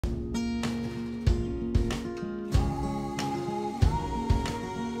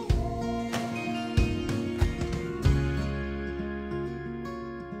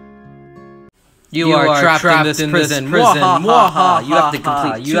You are trapped in this prison. Mwahaha. You have to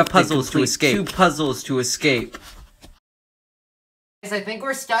complete two puzzles to escape. Guys, I think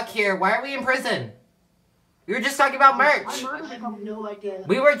we're stuck here. Why are we in prison? We were just talking about merch. I have no idea.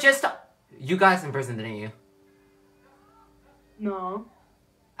 We were just... You guys in prison, didn't you? No.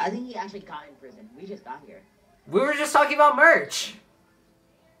 I think he actually got in prison. We just got here. We were just talking about merch.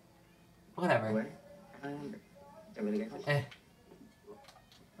 Whatever. Where? I don't remember. Is that really good question?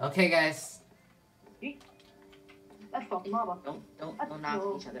 Okay, guys. That's fucking lava. Don't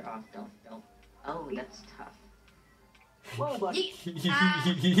knock each other off. Don't. Oh, that's tough. Whoa, buddy.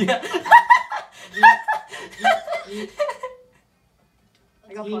 Yeah.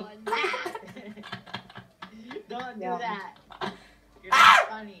 I got fun. Don't do Yeah. that. You're not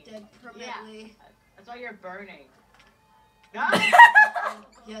funny. Dead permanently. That's why you're burning.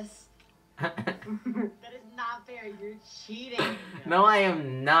 Yes. That is not fair. You're cheating. No, I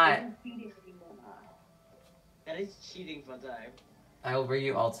am not. That is cheating, Funtime. I will bring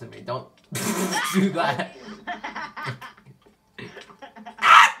you all to me. Don't do that.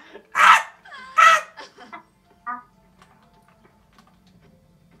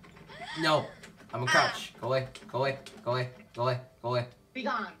 No. I'm a crouch. Go away. Go away. Go away. Go away. Go away. Be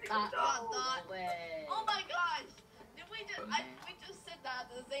gone. Away. Oh my gosh! Did we just said that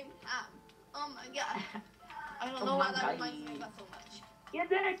at the same time. Oh my god. I don't know why that reminds me of that so much. Get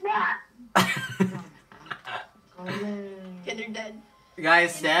that! Okay, they're dead.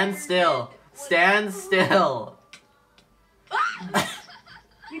 Guys, stand still. Stand still.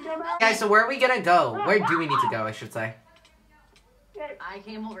 You dumbass. Guys, so where are we gonna go? Where do we need to go, I should say? I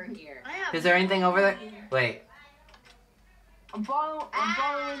came over here. Is there anything over there? Wait. I'm following.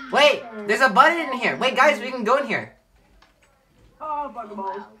 Wait! There's a button in here! Wait, guys, we can go in here. Oh, fucking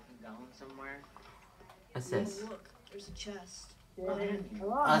balls. Wow, we going somewhere? What's this? Look, there's a chest.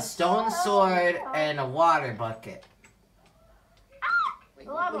 A stone sword and a water bucket. Wait,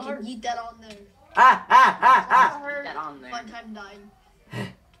 We can eat that on there. Ah! Ah! Ah! put that on there. Fun time dying.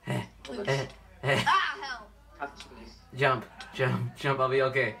 Ah! Ah, hell. Tough cheese. Jump. Jump. Jump. I'll be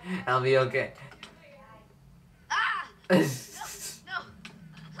okay. I'll be okay. Ah! No.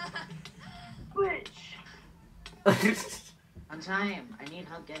 Bitch. On time. I need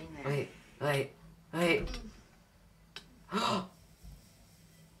help getting there. Wait. Wait. Wait. Oh,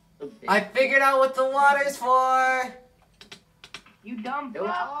 bitch. I figured out what the water's for! You dumb Oh,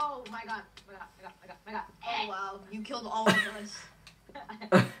 fuck. oh my god. My god. Oh wow, you killed all of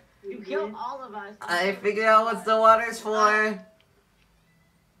us. You killed all of us. I figured out what the water's for.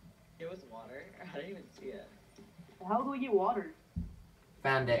 It was water. I didn't even see it. How do we get water?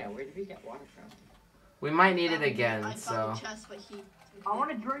 Found it. Yeah, where did we get water from? We might need it I again, found so. the chest, but he. I want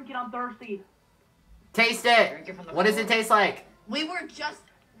to drink it. I'm thirsty. Taste it! Drink it from the What does it floor. taste like? We were just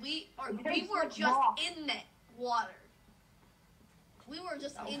in that water. We were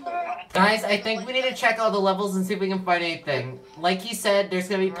just in the water. Guys, I think we need to check all the levels and see if we can find anything. Like he said, there's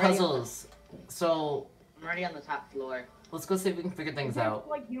gonna be puzzles. So, I'm already on the top floor. let's go see if we can figure things It tastes out.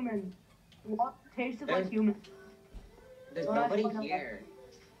 like human. What tasted There's- like human? There's Well, nobody that's fine. here.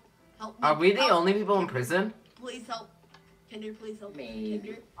 Help me. Are we the Help. only people in prison? Please help. Kinder, please help. Maybe.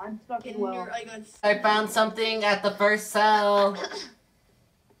 Kinder, I'm stuck in Kinder, well. I got. I found something at the first cell.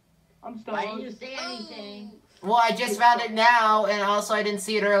 I'm stuck. Why didn't you say anything? Well, I just found it now, and also I didn't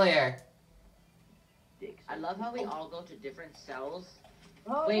see it earlier. Dicks. I love how we all go to different cells.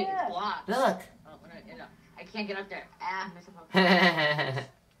 Oh, Wait, yeah. it's blocked. Look. Oh, no, I can't get up there. Ah, miss a poke.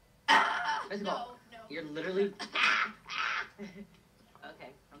 Ah, Let's no, go. no. You're literally. Okay,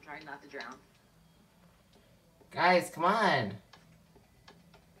 I'm trying not to drown. Guys, come on.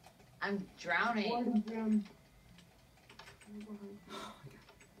 I'm drowning. Warden room.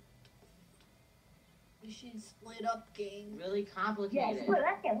 We should split up, gang. Really Yes, complicated. what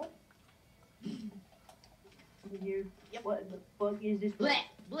that guy? Here. Yep. What the fuck is this? Bleh,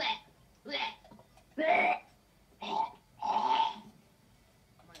 bleh, bleh. Bleh. Oh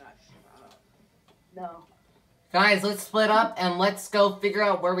my gosh. Shut up. No. Guys, let's split up and let's go figure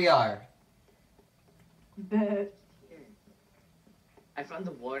out where we are. Bleh. Here. I found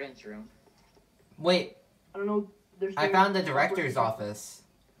the warden's room. Wait, I don't know. There's. I found the director's office.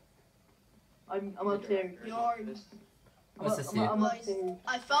 I'm upstairs. Yard. What's this I'm do? upstairs.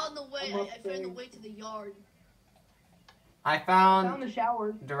 I found the way. I'm I found the upstairs. way to the yard. I I found found the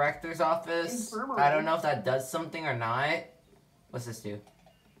shower. director's office. Infirmary. I don't know if that does something or not. What's this do?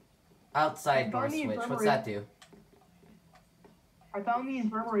 Outside I door found the switch. What's infirmary. that do? I found the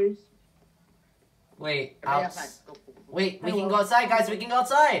infirmaries. Wait, Everybody outs. outside. Go. Wait, we Hello. can go outside, guys. We can go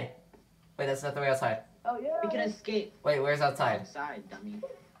outside. Wait, that's not the way outside. Oh yeah. We can escape Wait, where's outside? outside, dummy.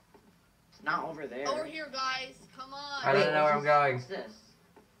 not over there. Over here, guys. Come on. I don't know where I'm going. What's this?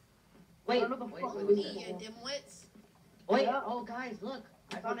 Wait, I don't know the wait, fuck wait, this Me, what's is. you this? dimwits. Wait, Yeah. oh guys, look.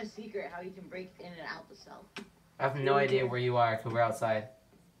 I found a secret how you can break in and out the cell. I have no idea where you are because we're outside.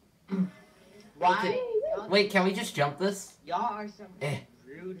 Why? Y'all- Wait, can we just jump this? Y'all are some Eh.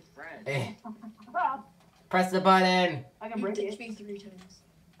 rude friends. Press the button. I can You break ditched it. me 3 times.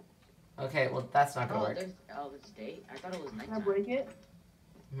 Okay, well that's not gonna Oh, work. it's date? I thought it was Can I nighttime. break it?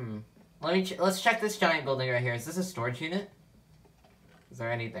 Let's check this giant building right here. Is this a storage unit? Is there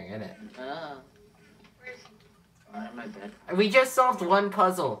anything in it? I'm not dead. We just solved one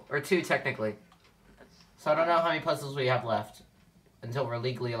puzzle, or two technically. So I don't know how many puzzles we have left until we're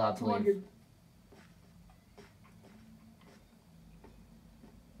legally allowed to leave. 200.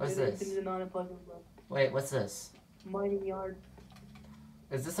 What's It is this? the non-puzzle, bro. Wait, what's this? Mining yard.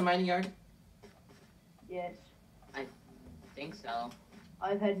 Is this a mining yard? Yes. Think so.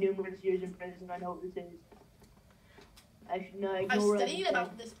 I've had numerous years in prison. I know what this is. Actually, no, I've ignore what I studied just said.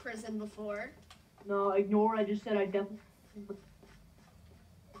 about this prison before. No, ignore what I just said. I definitely.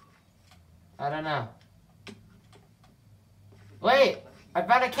 I don't know. Wait! I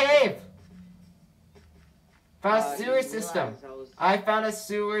found a cave! Found a sewer system. I found a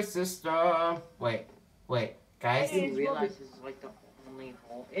sewer system. Wait, guys. Hey, You it's realize rubbish. this is like the only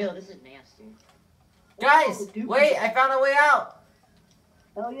hole. Ew, this is nasty. Guys, dude. wait! I found a way out.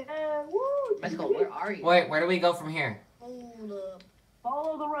 Hell yeah! Woo! Michael, where are you? Wait, where do we go from here? Hold up.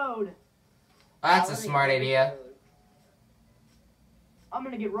 Follow the road. That's a smart idea. I'm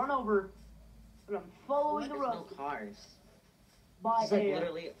gonna get run over, but I'm following the There's no road cars. by It's like a.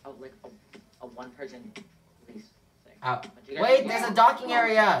 literally a one-person police thing. Oh. But you guys Wait, can there's a go. docking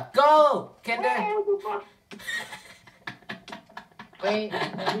area. Go, Kinder. Wait,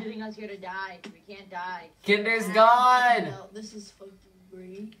 they're leaving us here to die. We can't die. Kinder's gone. No, this is fucking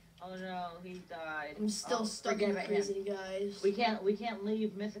great. Oh no, he died. I'm still Oh, stuck forget in about him. prison, guys. We can't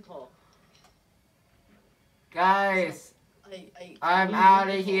leave Mythical. Guys, I I'm out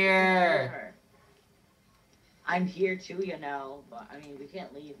of here. I'm here too, you know, but I mean, we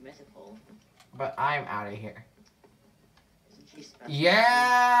can't leave Mythical. But I'm out of here. Isn't she special?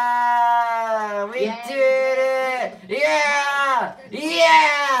 Yeah, we Yeah. did it. Yeah,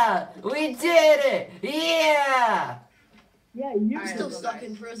 yeah, we did it. Yeah, Yeah, you. I'm Alright, still let's go, stuck guys.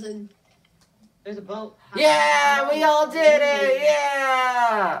 in prison. There's a boat. yeah, we all did it.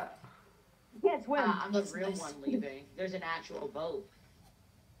 Yeah. I can't swim. I'm the That's real nice. one leaving. There's an actual boat.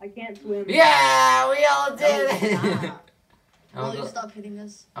 I can't swim. Yeah, we all did No, it. stop. Will you stop hitting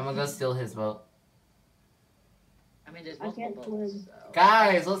us? I'm gonna go steal his boat. I mean, there's I multiple can't boats. swim. So.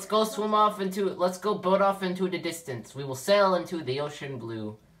 Guys, let's go swim off let's go boat off into the distance. We will sail into the ocean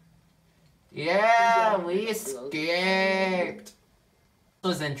blue. Yeah, we escaped. This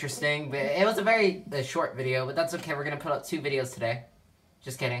was interesting, but it was a very short video, but that's okay. We're gonna put up 2 videos today.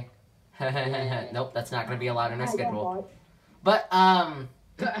 Just kidding. Nope, that's not gonna be allowed in our schedule. But, No,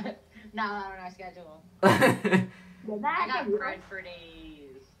 not on our schedule. I got bread for days.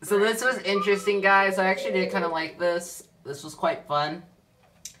 So this was interesting, guys. I actually did kind of like this. This was quite fun.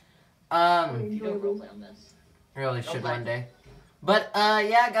 You do a roleplay on this. Really should Okay. one day. But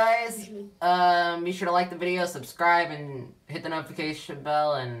yeah, You guys. should. Be sure to like the video, subscribe, and hit the notification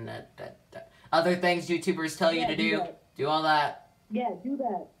bell, and other things YouTubers tell you to do. Do all that. Yeah, do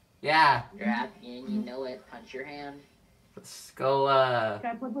that. Yeah. You're happy and you know it. Punch your hand. Let's go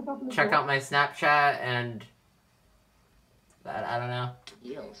Can I put myself in the check boat? out my Snapchat and that. I don't know.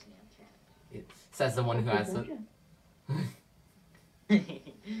 Yo, Snapchat. It says the one who has it.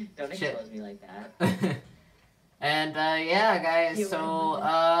 Don't Shit. expose me like that. And yeah, guys. You So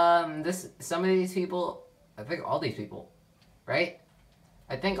some of these people, I think all these people, right?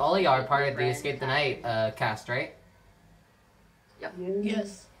 I think all of y'all are part of the Escape the Night cast, right? Yeah.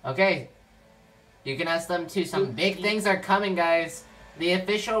 Yes. Okay. You can ask them too. Some big things are coming, guys. The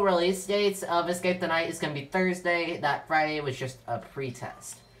official release dates of Escape the Night is going to be Thursday. That Friday was just a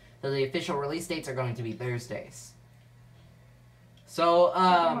pre-test. So the official release dates are going to be Thursdays. So,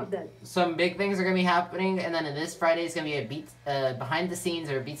 some big things are going to be happening, and then this Friday is going to be a behind the scenes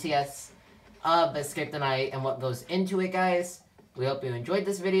or BTS of Escape the Night and what goes into it, guys. We hope you enjoyed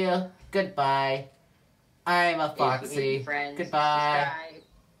this video. Goodbye. I'm a Foxy. Friends, Goodbye. subscribe.